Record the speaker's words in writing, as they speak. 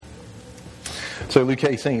So Luke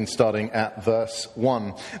 18, starting at verse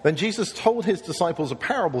 1. Then Jesus told his disciples a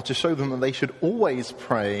parable to show them that they should always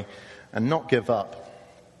pray and not give up.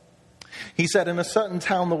 He said, in a certain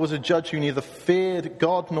town there was a judge who neither feared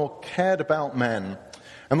God nor cared about men.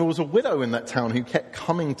 And there was a widow in that town who kept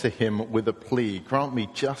coming to him with a plea, grant me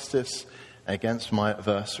justice against my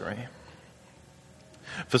adversary.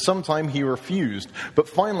 For some time he refused, but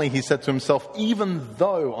finally he said to himself, even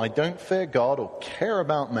though I don't fear God or care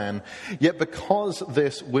about men, yet because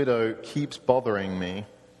this widow keeps bothering me,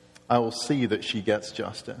 I will see that she gets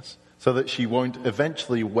justice, so that she won't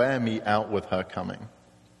eventually wear me out with her coming.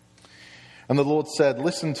 And the Lord said,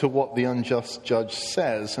 listen to what the unjust judge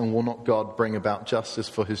says, and will not God bring about justice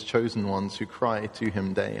for his chosen ones who cry to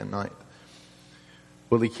him day and night?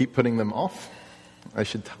 Will he keep putting them off? I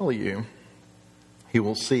should tell you, he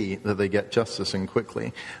will see that they get justice and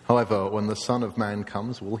quickly. However, when the Son of Man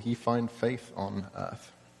comes, will he find faith on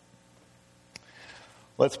earth?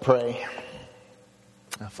 Let's pray.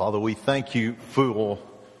 Father, we thank you for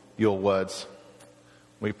your words.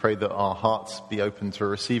 We pray that our hearts be open to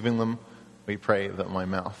receiving them. We pray that my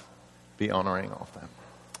mouth be honoring of them.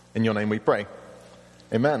 In your name we pray.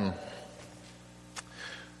 Amen.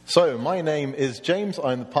 So, my name is James.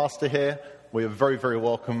 I'm the pastor here. We are very, very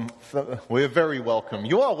welcome. We are very welcome.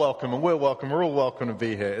 You are welcome and we're welcome. We're all welcome to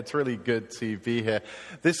be here. It's really good to be here.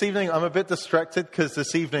 This evening I'm a bit distracted because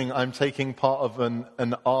this evening I'm taking part of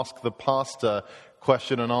an Ask the Pastor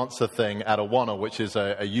question and answer thing at Awana, which is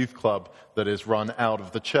a youth club that is run out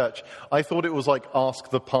of the church. I thought it was like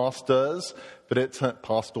Ask the Pastors, but it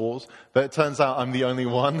turns out I'm the only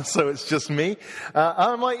one, so it's just me.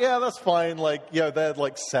 I'm like, yeah, that's fine. Like, they're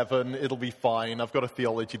like 7. It'll be fine. I've got a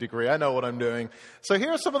theology degree. I know what I'm doing. So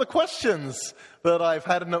here are some of the questions that I've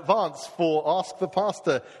had in advance for Ask the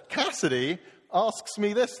Pastor. Cassidy asks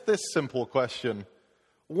me this simple question.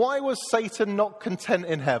 Why was Satan not content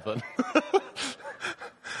in heaven?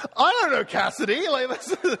 I don't know, Cassidy. Like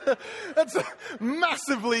that's a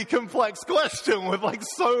massively complex question with like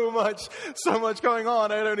so much going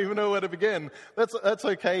on. I don't even know where to begin. That's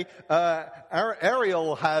okay.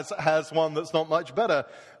 Ariel has one that's not much better.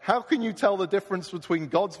 How can you tell the difference between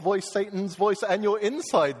God's voice, Satan's voice, and your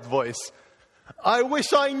inside voice? I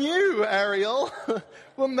wish I knew, Ariel.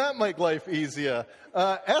 Wouldn't that make life easier?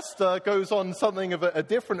 Esther goes on something of a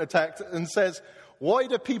different attack and says, why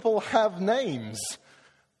do people have names?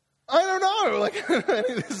 I don't know.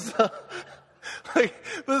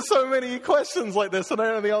 There's so many questions like this, and I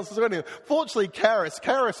don't know the answers to any. Fortunately,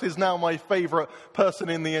 Karis is now my favorite person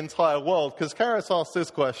in the entire world, because Karis asked this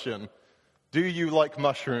question: do you like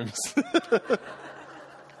mushrooms?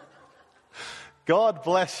 God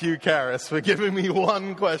bless you, Karis, for giving me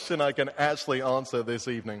one question I can actually answer this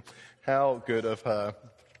evening. How good of her.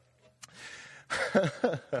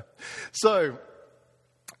 So,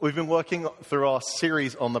 we've been working through our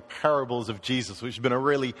series on the parables of Jesus, which has been a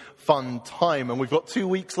really fun time. And we've got 2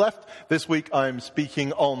 weeks left. This week I'm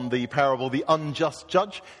speaking on the parable, the unjust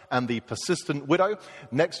judge and the persistent widow.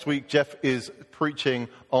 Next week, Jeff is preaching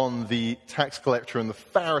on the tax collector and the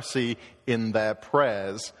Pharisee in their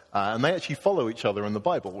prayers. And they actually follow each other in the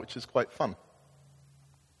Bible, which is quite fun.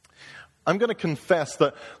 I'm going to confess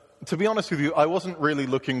that, to be honest with you, I wasn't really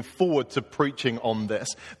looking forward to preaching on this.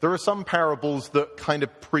 There are some parables that kind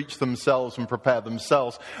of preach themselves and prepare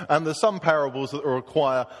themselves, and there's some parables that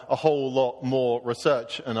require a whole lot more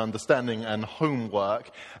research and understanding and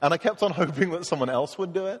homework. And I kept on hoping that someone else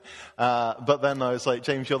would do it, but then I was like,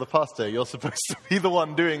 James, you're the pastor. You're supposed to be the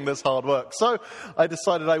one doing this hard work. So I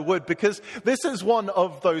decided I would, because this is one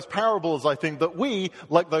of those parables, I think, that we,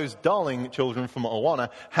 like those darling children from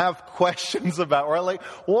Awana, have questions about. Right? Like,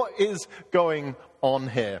 what is going on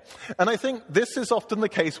here? And I think this is often the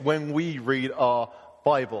case when we read our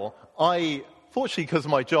Bible. Fortunately, because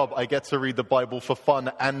of my job, I get to read the Bible for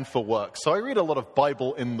fun and for work. So I read a lot of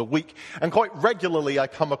Bible in the week, and quite regularly I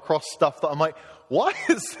come across stuff that I'm like, why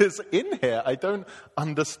is this in here? I don't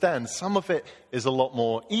understand. Some of it is a lot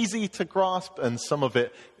more easy to grasp, and some of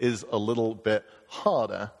it is a little bit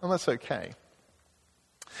harder, and that's okay.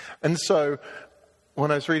 And so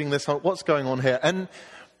when I was reading this, what's going on here? And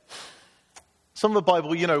some of the Bible,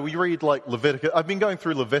 we read like Leviticus. I've been going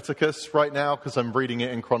through Leviticus right now because I'm reading it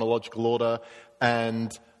in chronological order.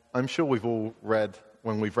 And I'm sure we've all read,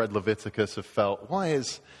 when we've read Leviticus, have felt, why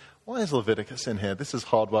is Leviticus in here? This is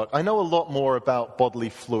hard work. I know a lot more about bodily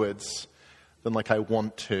fluids than like I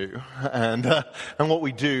want to, and what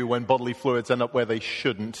we do when bodily fluids end up where they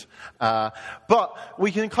shouldn't. But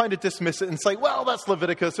we can kind of dismiss it and say, well, that's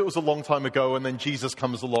Leviticus, it was a long time ago, and then Jesus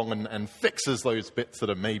comes along and fixes those bits that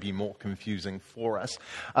are maybe more confusing for us.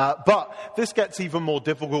 But this gets even more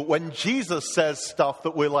difficult when Jesus says stuff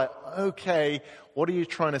that we're like, okay, what are you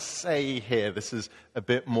trying to say here? This is a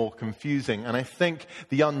bit more confusing. And I think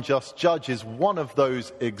the unjust judge is one of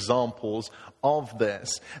those examples of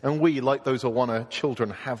this. And we, like those Awana children,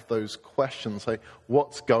 have those questions, like,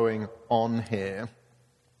 what's going on here?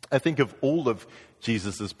 I think of all of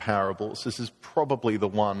Jesus' parables, this is probably the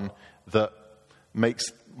one that makes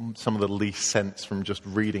some of the least sense from just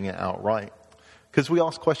reading it outright. Because we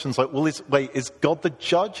ask questions like, well, is God the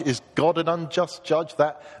judge? Is God an unjust judge?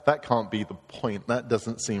 That can't be the point. That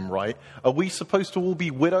doesn't seem right. Are we supposed to all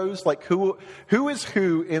be widows? Like, who is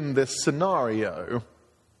who in this scenario?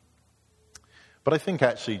 But I think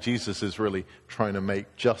actually Jesus is really trying to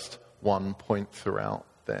make just one point throughout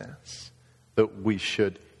this, that we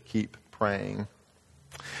should keep praying.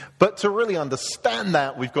 But to really understand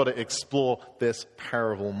that, we've got to explore this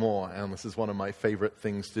parable more, and this is one of my favorite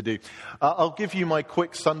things to do. I'll give you my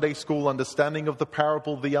quick Sunday school understanding of the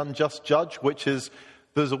parable, the unjust judge, which is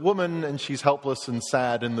there's a woman and she's helpless and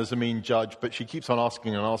sad and there's a mean judge, but she keeps on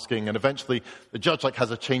asking and asking, and eventually the judge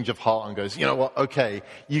has a change of heart and goes, you know what, okay,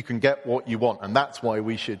 you can get what you want, and that's why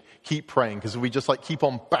we should keep praying, because if we just keep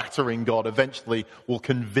on battering God, eventually we'll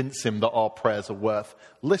convince him that our prayers are worth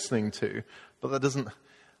listening to. But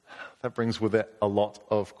that brings with it a lot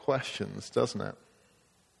of questions, doesn't it?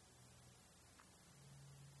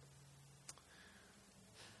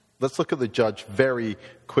 Let's look at the judge very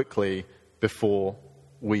quickly before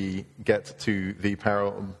we get to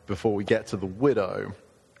the widow.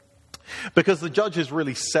 Because the judge is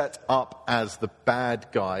really set up as the bad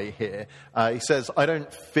guy here. He says, I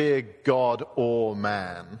don't fear God or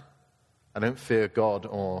man. I don't fear God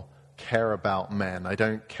or care about men. I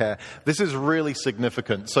don't care. This is really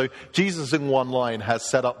significant. So Jesus in one line has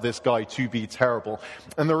set up this guy to be terrible.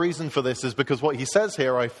 And the reason for this is because what he says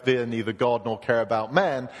here, I fear neither God nor care about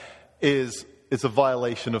man, is a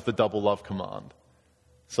violation of the double love command.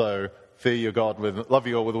 So fear your God love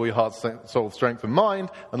you with all your heart, soul, strength, and mind,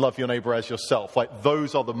 and love your neighbor as yourself.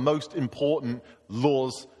 Those are the most important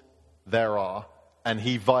laws there are, and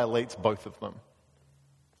he violates both of them.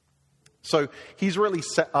 So he's really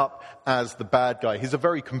set up as the bad guy. He's a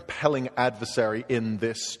very compelling adversary in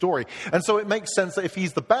this story. And so it makes sense that if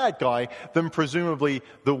he's the bad guy, then presumably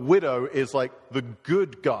the widow is the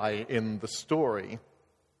good guy in the story.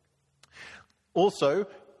 Also,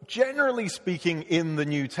 generally speaking in the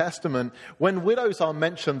New Testament, when widows are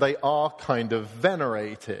mentioned, they are kind of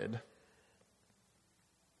venerated.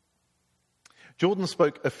 Jordan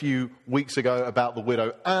spoke a few weeks ago about the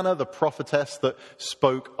widow Anna, the prophetess that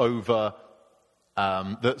spoke over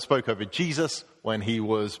Jesus when he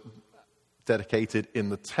was dedicated in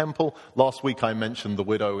the temple. Last week I mentioned the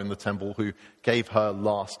widow in the temple who gave her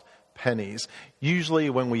last pennies. Usually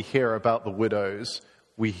when we hear about the widows,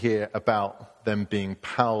 we hear about them being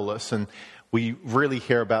powerless, and we really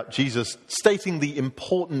hear about Jesus stating the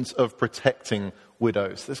importance of protecting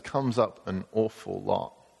widows. This comes up an awful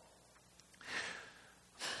lot.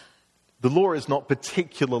 The law is not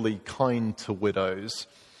particularly kind to widows.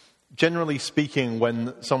 Generally speaking,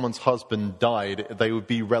 when someone's husband died, they would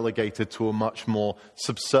be relegated to a much more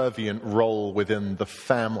subservient role within the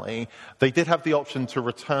family. They did have the option to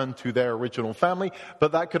return to their original family,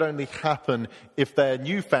 but that could only happen if their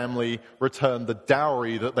new family returned the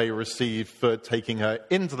dowry that they received for taking her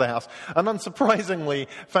into the house. And unsurprisingly,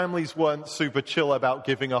 families weren't super chill about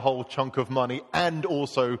giving a whole chunk of money and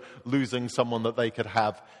also losing someone that they could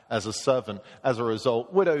have as a servant. As a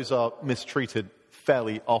result, widows are mistreated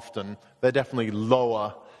fairly often. They're definitely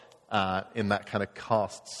lower in that kind of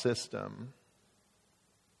caste system.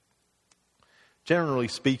 Generally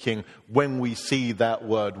speaking, when we see that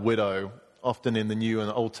word widow, often in the New and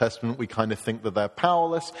the Old Testament, we kind of think that they're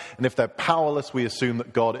powerless. And if they're powerless, we assume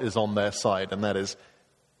that God is on their side. And that is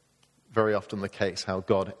very often the case, how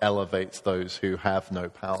God elevates those who have no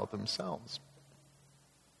power themselves.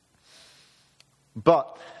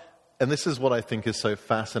 But, and this is what I think is so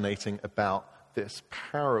fascinating about this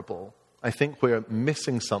parable, I think we're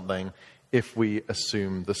missing something if we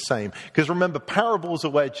assume the same. Because remember, parables are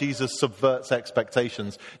where Jesus subverts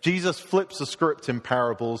expectations. Jesus flips the script in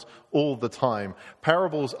parables all the time.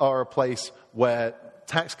 Parables are a place where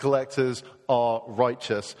tax collectors are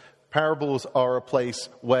righteous. Parables are a place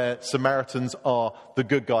where Samaritans are the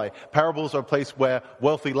good guy. Parables are a place where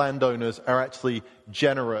wealthy landowners are actually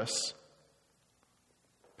generous.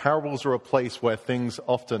 Parables are a place where things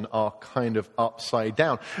often are kind of upside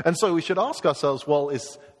down. And so we should ask ourselves, well,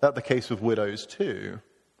 is that the case with widows too?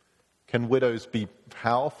 Can widows be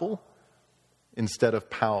powerful instead of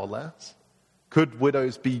powerless? Could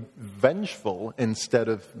widows be vengeful instead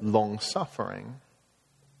of long-suffering?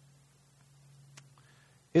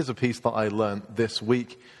 Here's a piece that I learned this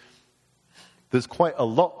week. There's quite a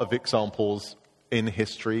lot of examples in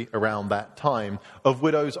history around that time of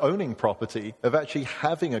widows owning property, of actually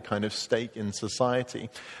having a kind of stake in society.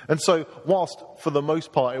 And so, whilst for the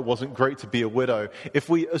most part it wasn't great to be a widow, if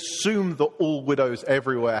we assume that all widows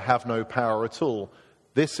everywhere have no power at all,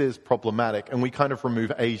 this is problematic, and we kind of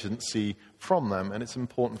remove agency from them, and it's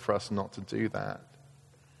important for us not to do that.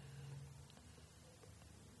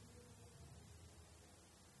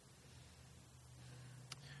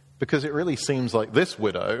 Because it really seems like this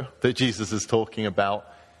widow that Jesus is talking about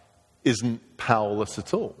isn't powerless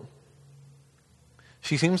at all.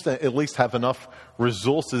 She seems to at least have enough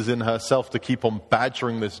resources in herself to keep on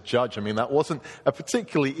badgering this judge. I mean, that wasn't a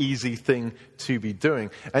particularly easy thing to be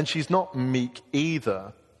doing. And she's not meek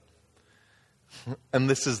either. And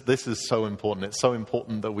this is so important. It's so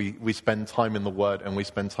important that we spend time in the Word and we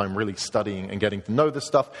spend time really studying and getting to know this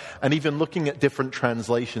stuff, and even looking at different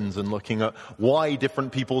translations and looking at why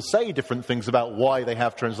different people say different things about why they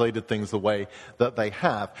have translated things the way that they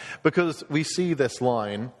have. Because we see this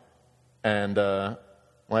line, and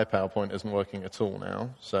my PowerPoint isn't working at all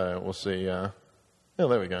now, so we'll see. Oh,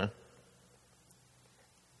 there we go.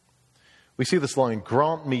 We see this line,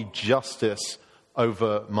 "Grant me justice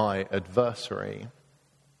over my adversary,"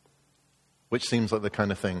 which seems like the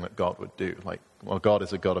kind of thing that God would do. Like, well, God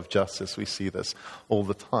is a God of justice. We see this all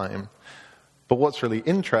the time. But what's really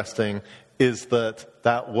interesting is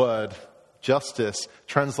that word, justice,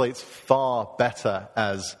 translates far better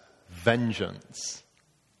as vengeance.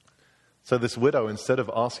 So this widow, instead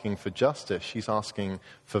of asking for justice, she's asking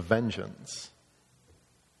for vengeance.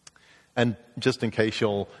 And just in case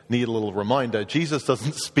you'll need a little reminder, Jesus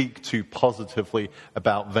doesn't speak too positively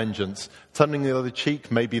about vengeance. Turning the other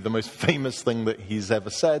cheek may be the most famous thing that he's ever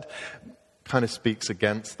said, kind of speaks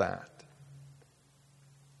against that.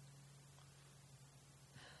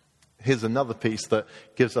 Here's another piece that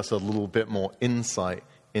gives us a little bit more insight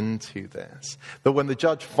into this. That when the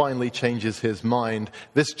judge finally changes his mind,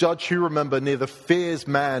 this judge who, remember, neither fears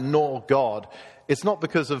man nor God, it's not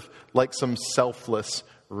because of like some selfless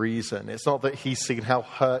reason. It's not that he's seen how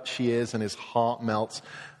hurt she is and his heart melts.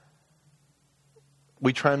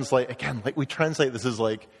 We translate this as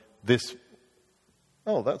like this.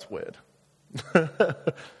 Oh, that's weird.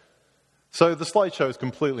 So the slideshow is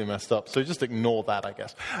completely messed up, so just ignore that, I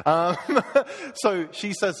guess. So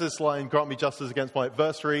she says this line, "Grant me justice against my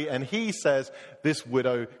adversary," and he says, "This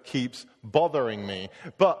widow keeps bothering me."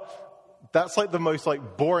 But that's like the most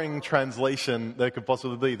like boring translation there could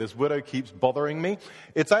possibly be. "This widow keeps bothering me."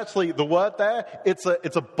 It's actually, the word there, it's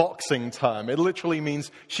a boxing term. It literally means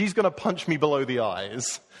she's going to punch me below the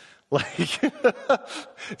eyes. Like,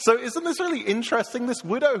 so isn't this really interesting? This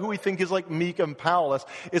widow, who we think is like meek and powerless,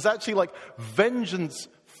 is actually like vengeance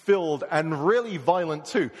filled and really violent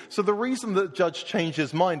too. So the reason that the judge changed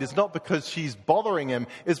his mind is not because she's bothering him,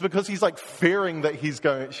 it's because he's like fearing that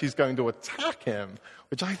she's going to attack him,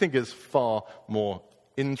 which I think is far more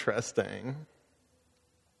interesting.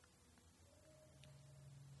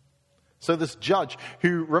 So this judge,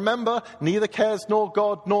 who, remember, neither cares nor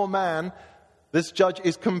God nor man, this judge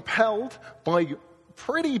is compelled by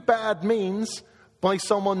pretty bad means, by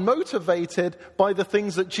someone motivated by the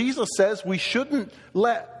things that Jesus says we shouldn't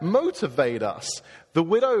let motivate us. The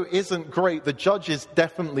widow isn't great, the judge is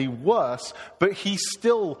definitely worse, but he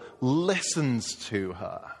still listens to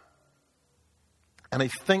her. And I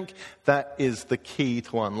think that is the key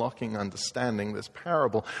to unlocking understanding this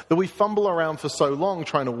parable. That we fumble around for so long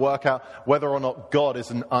trying to work out whether or not God is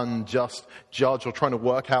an unjust judge, or trying to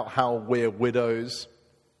work out how we're widows.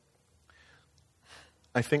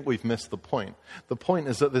 I think we've missed the point. The point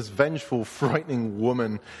is that this vengeful, frightening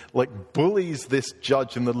woman like bullies this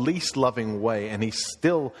judge in the least loving way, and he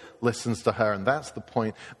still listens to her, and that's the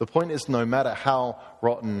point. The point is, no matter how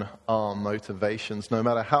rotten our motivations, no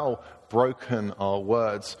matter how broken our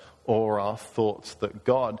words or our thoughts, that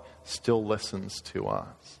God still listens to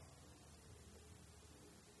us.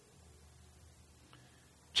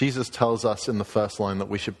 Jesus tells us in the first line that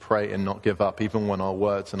we should pray and not give up, even when our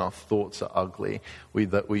words and our thoughts are ugly,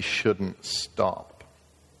 that we shouldn't stop.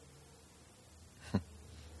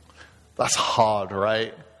 That's hard,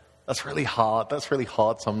 right? That's really hard. That's really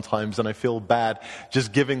hard sometimes, and I feel bad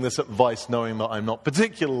just giving this advice knowing that I'm not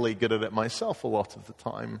particularly good at it myself a lot of the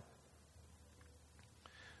time.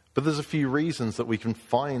 But there's a few reasons that we can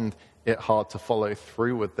find it hard to follow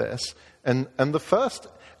through with this. And the first,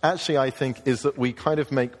 actually, I think, is that we kind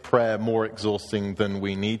of make prayer more exhausting than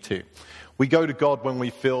we need to. We go to God when we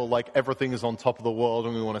feel like everything is on top of the world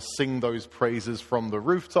and we want to sing those praises from the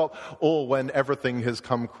rooftop, or when everything has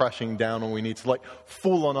come crashing down and we need to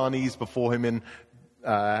fall on our knees before him in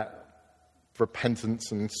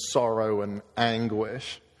repentance and sorrow and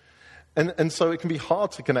anguish. And so it can be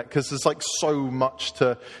hard to connect because there's so much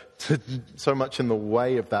in the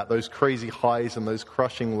way of that, those crazy highs and those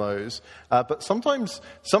crushing lows. But sometimes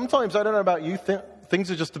I don't know about you, things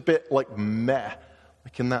are just a bit meh,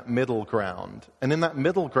 in that middle ground. And in that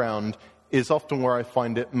middle ground is often where I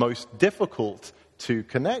find it most difficult to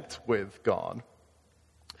connect with God.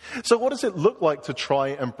 So what does it look like to try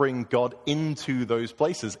and bring God into those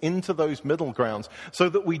places, into those middle grounds, so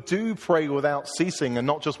that we do pray without ceasing and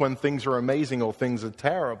not just when things are amazing or things are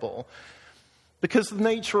terrible? Because the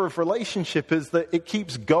nature of relationship is that it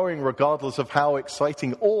keeps going regardless of how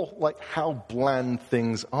exciting or how bland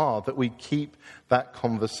things are, that we keep that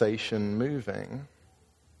conversation moving.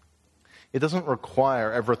 It doesn't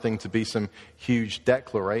require everything to be some huge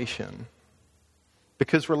declaration.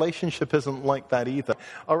 Because relationship isn't like that either.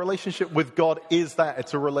 Our relationship with God is that.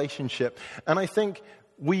 It's a relationship. And I think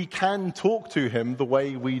we can talk to him the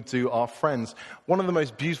way we do our friends. One of the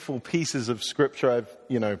most beautiful pieces of scripture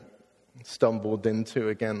I've, stumbled into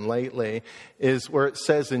again lately is where it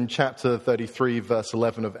says in chapter 33, verse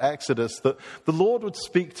 11 of Exodus, that the Lord would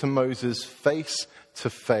speak to Moses face to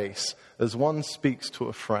face as one speaks to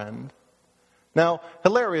a friend. Now,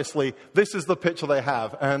 hilariously, this is the picture they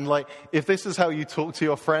have. And if this is how you talk to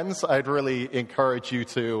your friends, I'd really encourage you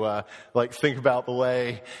to think about the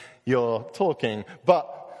way you're talking. But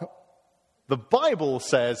the Bible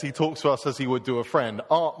says he talks to us as he would do a friend.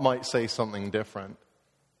 Art might say something different.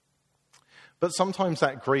 But sometimes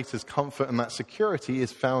that greatest comfort and that security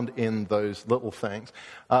is found in those little things.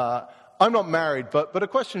 I'm not married, but a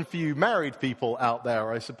question for you married people out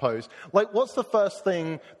there, I suppose. What's the first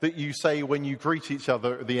thing that you say when you greet each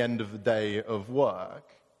other at the end of the day of work?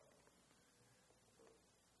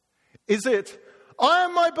 Is it, I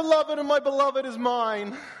am my beloved and my beloved is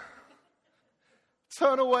mine?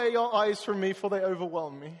 Turn away your eyes from me, for they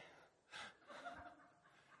overwhelm me.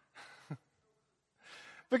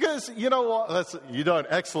 Because, you know what, you don't,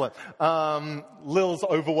 excellent. Lil's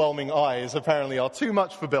overwhelming eyes apparently are too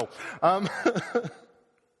much for Bill. And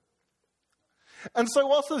so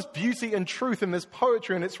whilst there's beauty and truth in this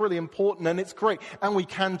poetry, and it's really important and it's great, and we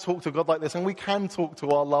can talk to God like this, and we can talk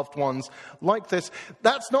to our loved ones like this,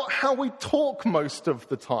 that's not how we talk most of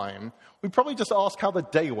the time. We probably just ask how the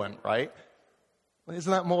day went, right?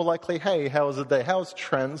 Isn't that more likely, hey, how was the day? How's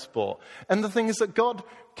transport? And the thing is that God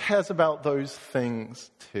cares about those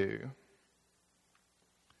things too.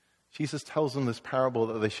 Jesus tells them this parable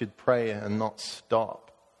that they should pray and not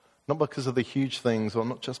stop. Not because of the huge things, or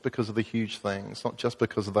not just because of the huge things, not just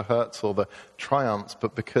because of the hurts or the triumphs,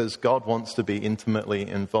 but because God wants to be intimately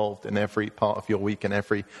involved in every part of your week and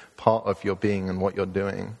every part of your being and what you're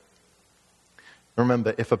doing.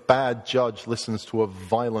 Remember, if a bad judge listens to a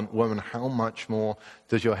violent woman, how much more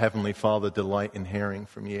does your Heavenly Father delight in hearing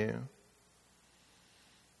from you?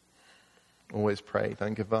 Always pray,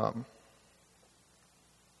 don't give up.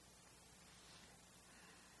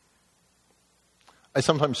 I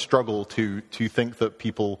sometimes struggle to think that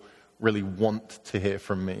people really want to hear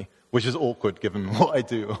from me, which is awkward given what I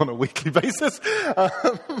do on a weekly basis.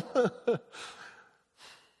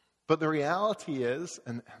 But the reality is,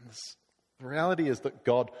 the reality is that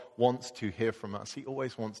God wants to hear from us. He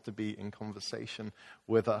always wants to be in conversation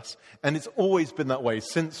with us. And it's always been that way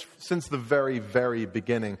since the very, very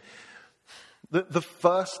beginning. The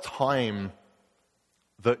first time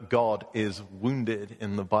that God is wounded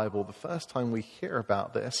in the Bible, the first time we hear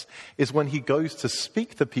about this, is when he goes to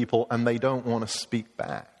speak to people and they don't want to speak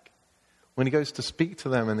back. When he goes to speak to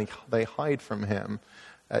them and they hide from him.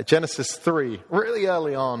 Genesis 3, really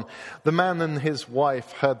early on, the man and his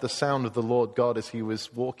wife heard the sound of the Lord God as he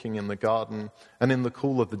was walking in the garden and in the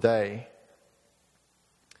cool of the day.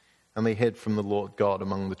 And they hid from the Lord God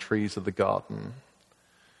among the trees of the garden.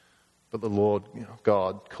 But the Lord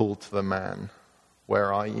God called to the man,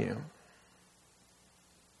 "Where are you?"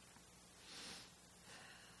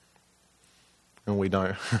 And we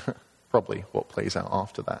know probably what plays out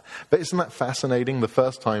after that. But isn't that fascinating? The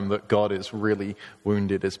first time that God is really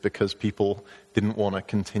wounded is because people didn't want to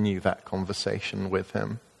continue that conversation with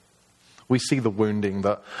him. We see the wounding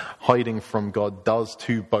that hiding from God does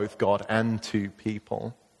to both God and to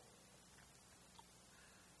people.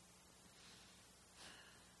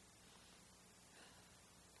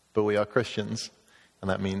 But we are Christians. And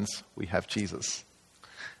that means we have Jesus.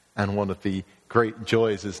 And one of the great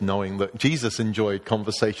joys is knowing that Jesus enjoyed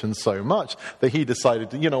conversation so much that he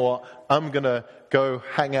decided, you know what, I'm going to go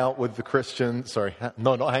hang out with the Christians. Sorry,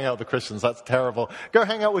 no, not hang out with the Christians. That's terrible. Go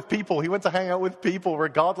hang out with people. He went to hang out with people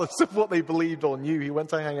regardless of what they believed or knew. He went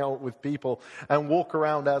to hang out with people and walk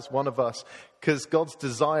around as one of us, because God's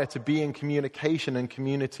desire to be in communication and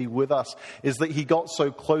community with us is that he got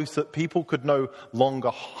so close that people could no longer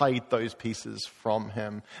hide those pieces from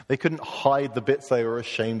him. They couldn't hide the bits they were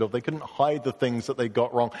ashamed of. They couldn't hide the things that they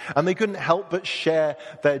got wrong. And they couldn't help but share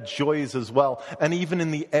their joys as well. And even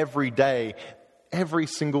in the everyday, every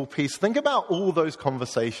single piece. Think about all those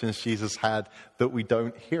conversations Jesus had that we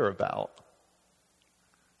don't hear about.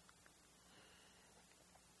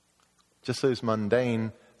 Just those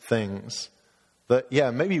mundane things that,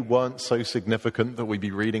 maybe weren't so significant that we'd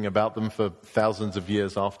be reading about them for thousands of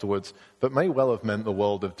years afterwards, but may well have meant the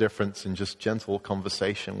world of difference in just gentle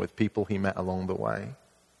conversation with people he met along the way.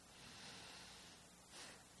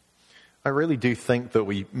 I really do think that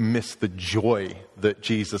we miss the joy that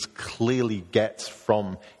Jesus clearly gets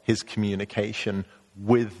from his communication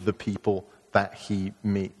with the people that he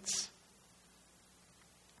meets.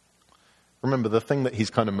 Remember, the thing that he's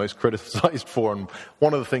kind of most criticized for, and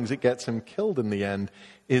one of the things that gets him killed in the end,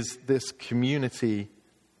 is this community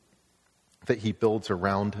that he builds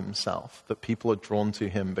around himself, that people are drawn to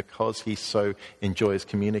him because he so enjoys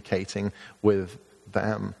communicating with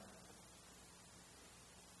them.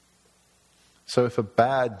 So if a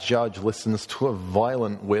bad judge listens to a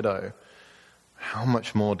violent widow, how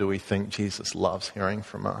much more do we think Jesus loves hearing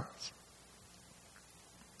from us?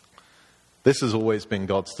 This has always been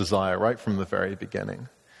God's desire right from the very beginning.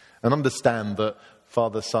 And understand that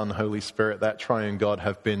Father, Son, Holy Spirit, that triune God,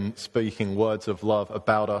 have been speaking words of love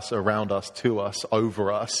about us, around us, to us,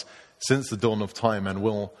 over us, since the dawn of time, and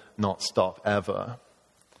will not stop ever.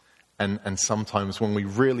 And sometimes when we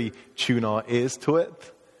really tune our ears to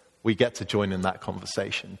it, we get to join in that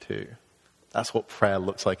conversation too. That's what prayer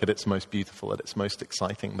looks like at its most beautiful, at its most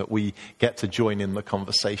exciting, that we get to join in the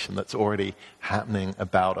conversation that's already happening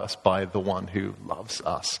about us by the one who loves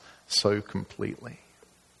us so completely.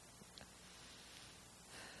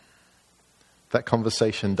 That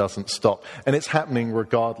conversation doesn't stop, and it's happening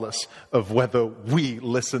regardless of whether we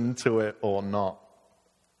listen to it or not.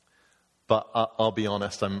 But I'll be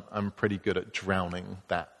honest, I'm pretty good at drowning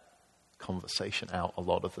that conversation out a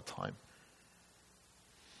lot of the time.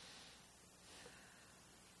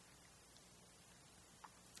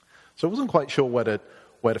 So I wasn't quite sure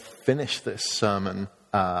where to finish this sermon,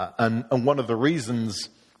 and one of the reasons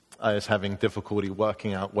I was having difficulty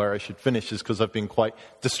working out where I should finish is because I've been quite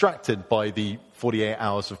distracted by the 48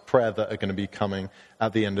 hours of prayer that are going to be coming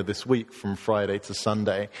at the end of this week from Friday to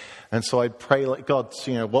Sunday. And so I'd pray, like, God,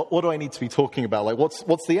 what do I need to be talking about? Like,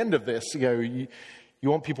 what's the end of this? You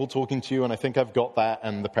want people talking to you, and I think I've got that,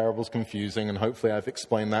 and the parable's confusing, and hopefully I've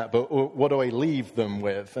explained that, but what do I leave them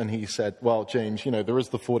with? And he said, well, James, there is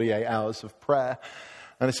the 48 hours of prayer.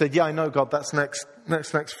 And I said, I know, God, that's next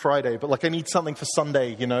Friday, but I need something for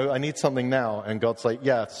Sunday, I need something now. And God's like,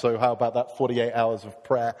 so how about that 48 hours of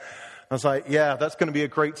prayer? I was like, that's going to be a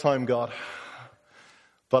great time, God,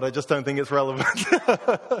 but I just don't think it's relevant.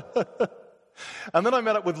 And then I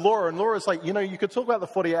met up with Laura, and Laura's like, you could talk about the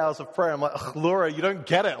 40 hours of prayer. I'm like, Laura, you don't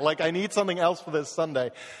get it. I need something else for this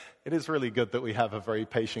Sunday. It is really good that we have a very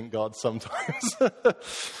patient God sometimes.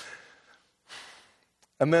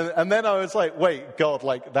 And then I was like, wait, God,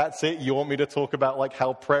 that's it? You want me to talk about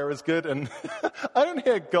how prayer is good? And I don't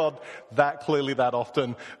hear God that clearly that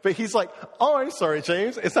often. But he's like, oh, I'm sorry,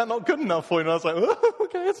 James. Is that not good enough for you? And I was like, oh,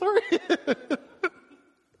 okay, sorry.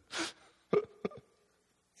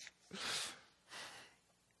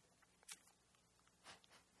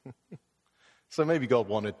 So maybe God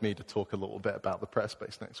wanted me to talk a little bit about the prayer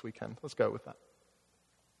space next weekend. Let's go with that.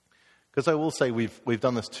 Because I will say we've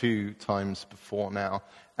done this 2 times before now,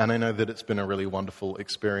 and I know that it's been a really wonderful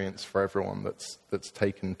experience for everyone that's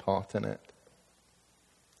taken part in it.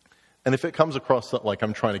 And if it comes across that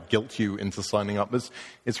I'm trying to guilt you into signing up,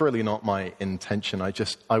 it's really not my intention.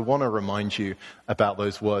 I want to remind you about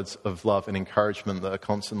those words of love and encouragement that are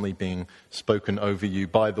constantly being spoken over you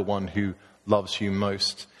by the one who loves you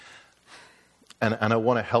most. And I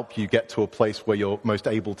want to help you get to a place where you're most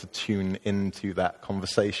able to tune into that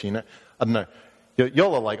conversation. I don't know.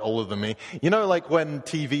 Y'all are older than me. When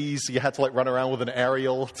TVs, you had to run around with an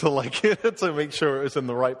aerial to to make sure it was in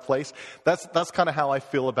the right place. That's kind of how I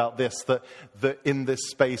feel about this. That in this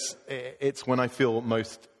space, it's when I feel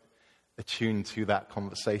most attuned to that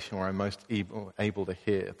conversation, where I'm most able to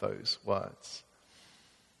hear those words.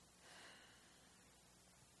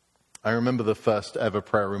 I remember the first ever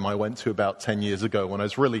prayer room I went to about 10 years ago when I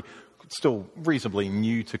was really still reasonably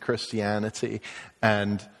new to Christianity.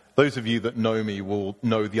 And those of you that know me will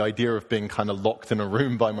know the idea of being kind of locked in a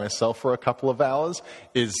room by myself for a couple of hours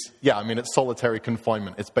is, it's solitary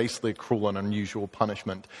confinement. It's basically a cruel and unusual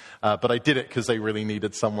punishment. But I did it because they really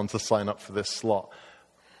needed someone to sign up for this slot.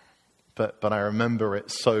 But I remember it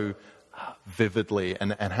so vividly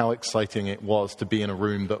and how exciting it was to be in a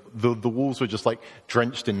room that the walls were just like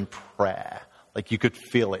drenched in prayer. Like you could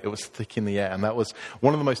feel it. It was thick in the air. And that was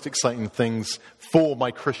one of the most exciting things for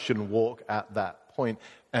my Christian walk at that point.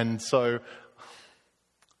 And so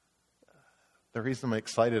the reason I'm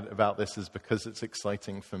excited about this is because it's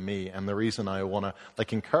exciting for me. And the reason I want to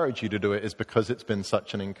encourage you to do it is because it's been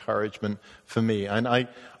such an encouragement for me. And I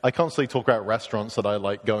constantly talk about restaurants that I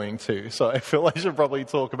like going to. So I feel I should probably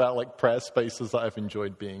talk about prayer spaces that I've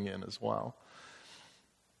enjoyed being in as well.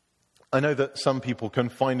 I know that some people can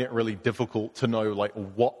find it really difficult to know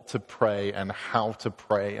what to pray and how to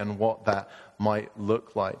pray and what that might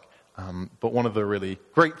look like. But one of the really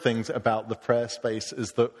great things about the prayer space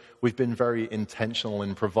is that we've been very intentional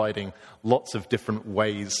in providing lots of different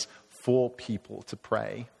ways for people to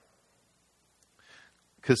pray.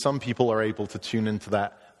 Because some people are able to tune into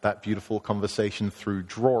that beautiful conversation through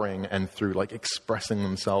drawing and through expressing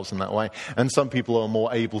themselves in that way. And some people are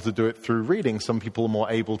more able to do it through reading. Some people are more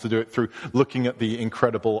able to do it through looking at the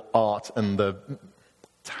incredible art and the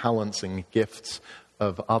talents and gifts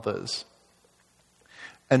of others.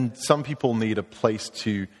 And some people need a place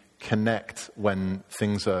to connect when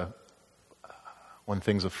things are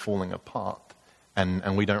falling apart.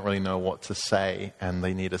 And we don't really know what to say, and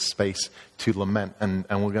they need a space to lament. And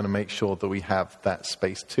we're going to make sure that we have that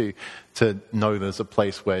space too, to know there's a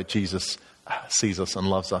place where Jesus sees us and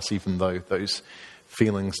loves us, even though those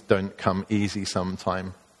feelings don't come easy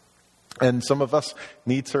sometime. And some of us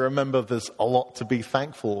need to remember there's a lot to be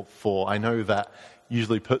thankful for. I know that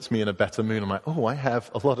usually puts me in a better mood. I'm like, I have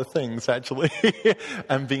a lot of things, actually.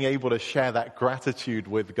 And being able to share that gratitude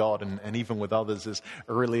with God and even with others is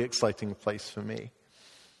a really exciting place for me.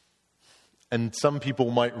 And some people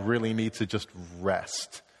might really need to just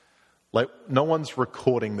rest. No one's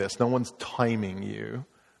recording this. No one's timing you.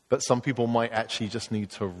 But some people might actually just need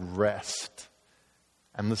to rest.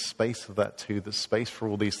 And there's space for that too. There's space for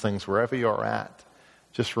all these things wherever you're at.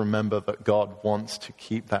 Just remember that God wants to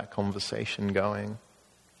keep that conversation going,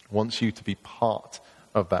 wants you to be part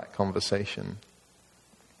of that conversation.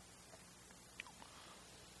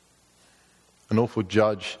 An awful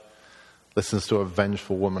judge listens to a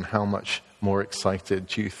vengeful woman. How much more excited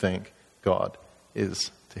do you think God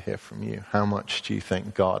is to hear from you? How much do you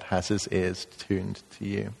think God has his ears tuned to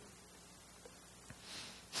you?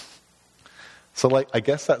 So I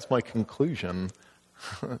guess that's my conclusion.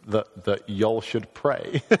 That y'all should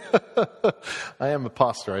pray. I am a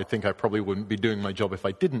pastor. I think I probably wouldn't be doing my job if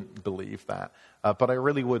I didn't believe that. But I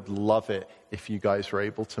really would love it if you guys were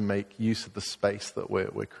able to make use of the space that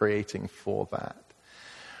we're creating for that.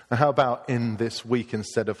 And how about in this week,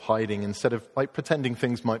 instead of hiding, instead of pretending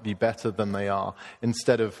things might be better than they are,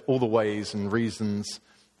 instead of all the ways and reasons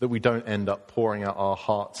that we don't end up pouring out our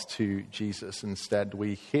hearts to Jesus, instead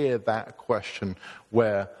we hear that question,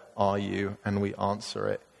 where are you? And we answer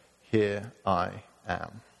it, here I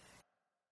am.